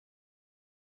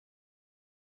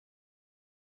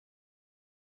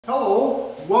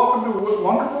Hello, welcome to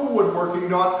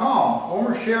wonderfulwoodworking.com.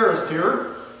 Omer Sherrist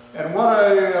here, and what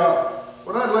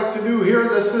I'd like to do here,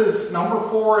 this is number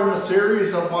 4 in the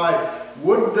series of my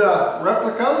wood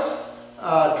replicas,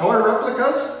 toy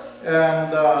replicas,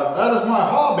 and that is my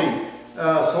hobby.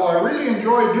 So I really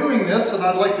enjoy doing this, and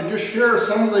I'd like to just share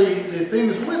some of the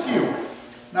things with you.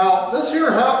 Now, this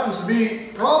here happens to be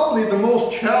probably the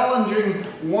most challenging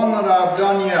one that I've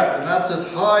done yet, and that's this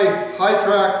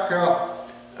high-track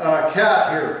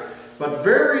cat here. But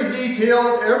very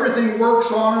detailed, everything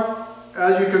works on it.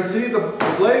 As you can see, the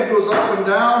blade goes up and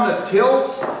down, it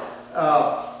tilts.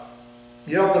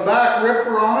 You have the back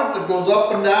ripper on it that goes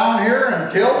up and down here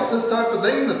and tilts, this type of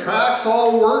thing. The tracks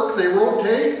all work, they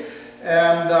rotate,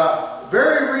 and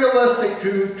very realistic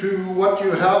to what you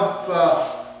have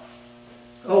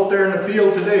out there in the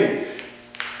field today.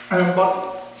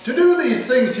 But to do these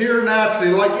things here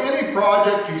naturally, like any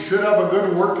project, you should have a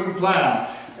good working plan.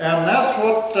 And that's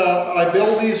what I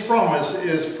build these from,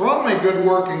 is from a good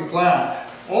working plan.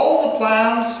 All the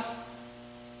plans,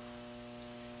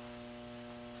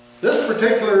 this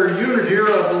particular unit here,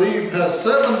 I believe, has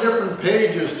 7 different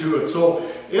pages to it, so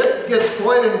it gets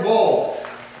quite involved.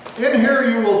 In here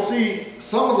you will see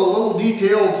some of the little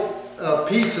detailed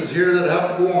pieces here that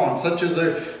have to go on, such as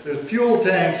there's fuel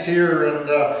tanks here and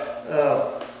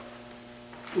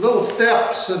little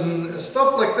steps and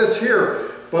stuff like this here.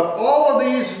 But all of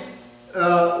these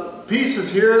pieces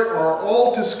here are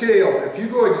all to scale. If you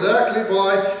go exactly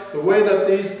by the way that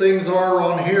these things are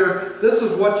on here, this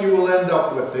is what you will end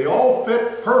up with. They all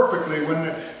fit perfectly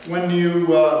when you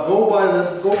go by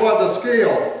the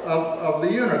scale of the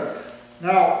unit.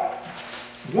 Now,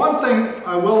 one thing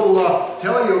I will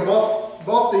tell you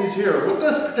about these here. With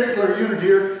this particular unit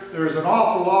here, there's an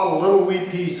awful lot of little wee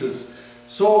pieces.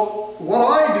 So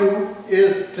what I do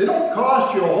is, they don't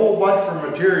cost you a whole bunch for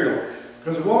material,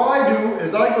 because what I do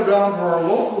is I go down to our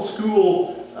local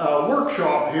school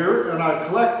workshop here and I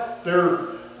collect their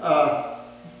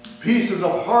pieces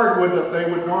of hardwood that they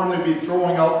would normally be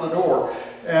throwing out the door.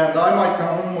 And I might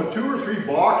come home with 2 or 3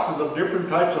 boxes of different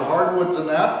types of hardwoods and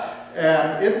that,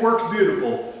 and it works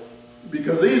beautiful.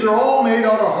 Because these are all made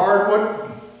out of hardwood.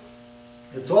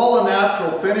 It's all a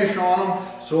natural finish on them.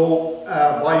 So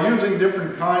by using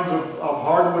different kinds of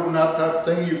hardwood and that type of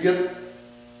thing, you get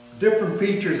different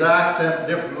features accent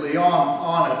differently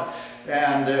on it.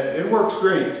 And it works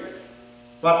great.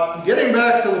 But getting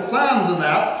back to the plans and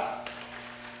that,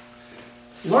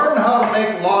 learn how to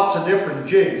make lots of different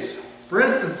jigs. For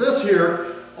instance, this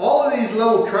here, all of these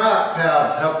little track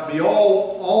pads have to be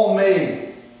all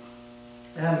made.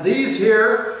 And these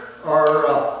here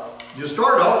are, you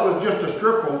start out with just a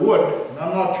strip of wood, and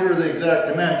I'm not sure the exact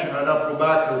dimension, I'd have to go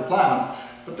back to the plan,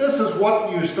 but this is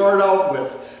what you start out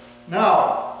with.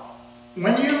 Now,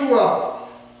 when you,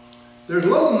 there's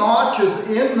little notches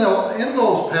in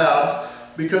those pads,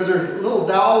 because there's little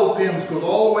dowel pins goes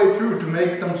all the way through to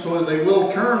make them so they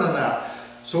will turn and that.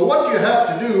 So what you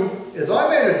have to do is, I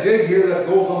made a jig here that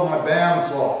goes on my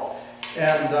bandsaw,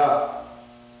 and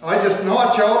I just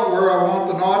notch out where I want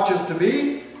the notches to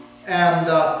be, and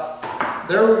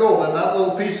there we go. Then that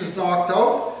little piece is knocked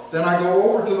out. Then I go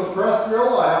over to the press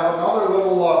drill. I have another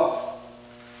little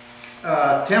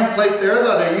template there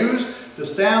that I use to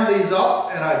stand these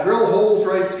up, and I drill holes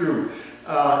right through.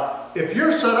 If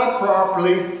you're set up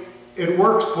properly, it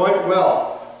works quite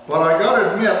well. But I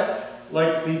gotta admit,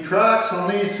 like the tracks on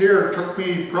these here took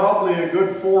me probably a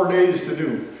good 4 days to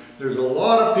do. There's a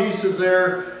lot of pieces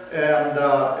there, and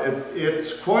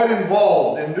it's quite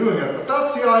involved in doing it. But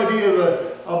that's the idea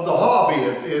of the hobby.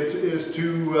 It is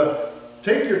to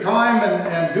take your time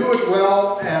and do it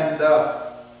well, and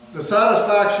the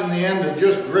satisfaction in the end is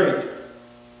just great.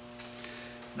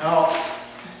 Now,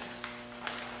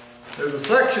 there's a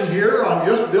section here on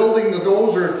just building the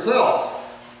dozer itself.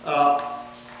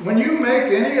 When you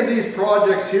make any of these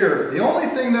projects here, the only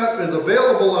thing that is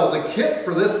available as a kit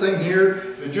for this thing here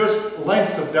is just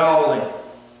lengths of doweling.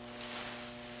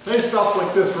 Say stuff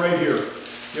like this right here.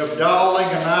 You have doweling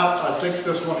and that. I think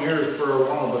this one here is for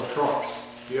one of the trucks.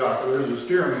 Yeah, there's a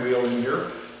steering wheel in here.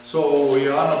 So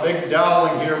we're on a big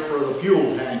doweling here for the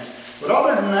fuel tank. But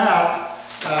other than that,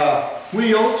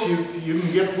 wheels, you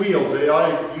can get wheels.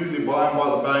 I usually buy them by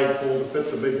the bagful to fit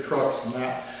the big trucks and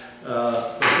that.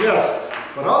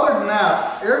 But other than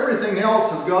that, everything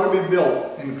else has got to be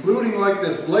built, including like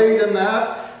this blade and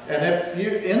that. And if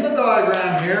you, in the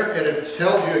diagram here, it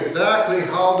tells you exactly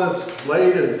how this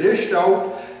blade is dished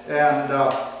out and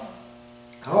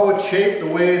how it's shaped the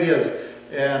way it is.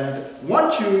 And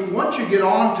once you get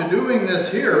on to doing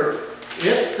this here,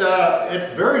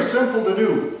 it's very simple to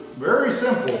do. Very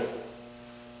simple.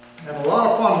 and a lot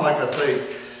of fun, like I say.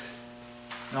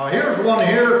 Now here's one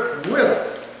here with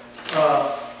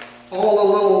all the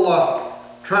little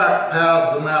track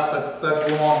pads and that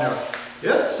go on there.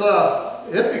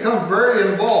 It becomes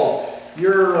very involved.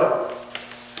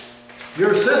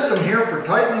 Your system here for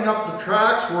tightening up the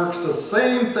tracks works the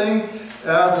same thing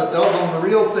as it does on the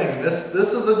real thing.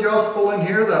 This is adjustable in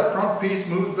here. That front piece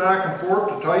moves back and forth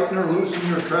to tighten or loosen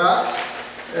your tracks,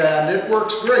 and it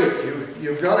works great.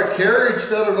 You've got a carriage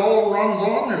that it all runs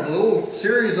on. There's a little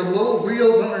series of little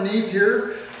wheels underneath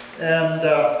here, and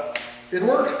it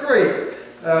works great.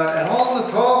 And on the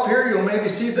top here, you'll maybe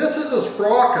see this is a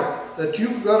sprocket that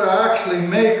you've got to actually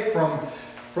make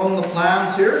from the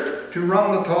plans here to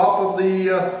run the top of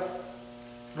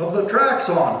the tracks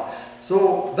on.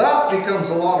 So that becomes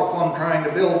a lot of fun trying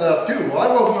to build that too. I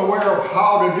wasn't aware of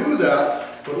how to do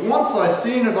that, but once I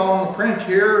seen it on the print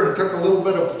here and took a little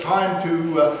bit of time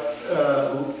to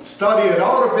study it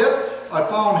out a bit, I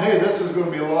found, hey, this is going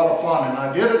to be a lot of fun, and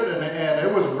I did it, and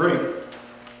it was great.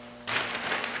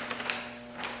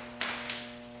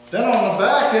 Then on the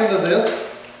back end of this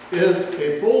is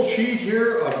a full sheet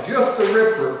here of just the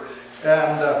ripper.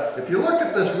 And if you look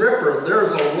at this ripper,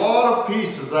 there's a lot of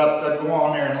pieces that go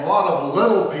on there, and a lot of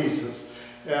little pieces.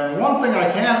 And one thing I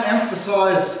can't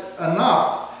emphasize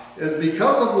enough is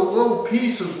because of the little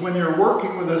pieces when you're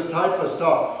working with this type of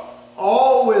stuff,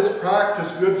 always practice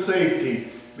good safety.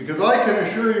 Because I can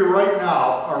assure you right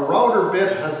now, a router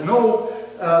bit has no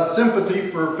sympathy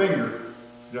for a finger.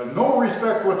 You have no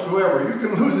respect whatsoever. You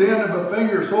can lose the end of a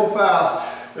finger so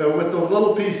fast with those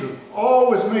little pieces.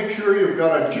 Always make sure you've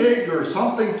got a jig or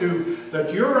something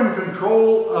that you're in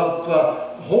control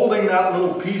of holding that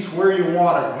little piece where you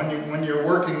want it when you're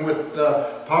working with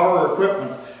power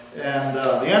equipment. And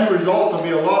the end result will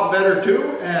be a lot better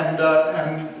too, and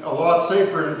a lot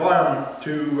safer environment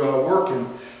to work in.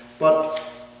 But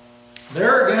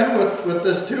there again, with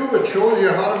this tube, it shows you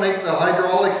how to make the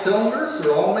hydraulic cylinders.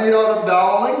 They're all made out of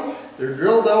doweling. They're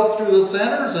drilled out through the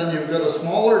centers, and you've got a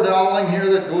smaller doweling here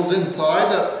that goes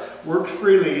inside that works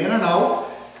freely in and out.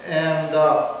 And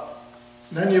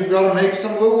then you've got to make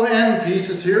some little end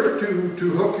pieces here to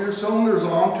hook your cylinders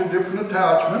on to different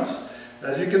attachments.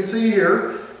 As you can see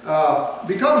here,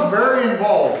 becomes very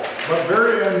involved, but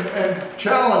very and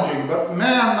challenging. But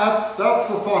man, that's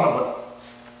the fun of it.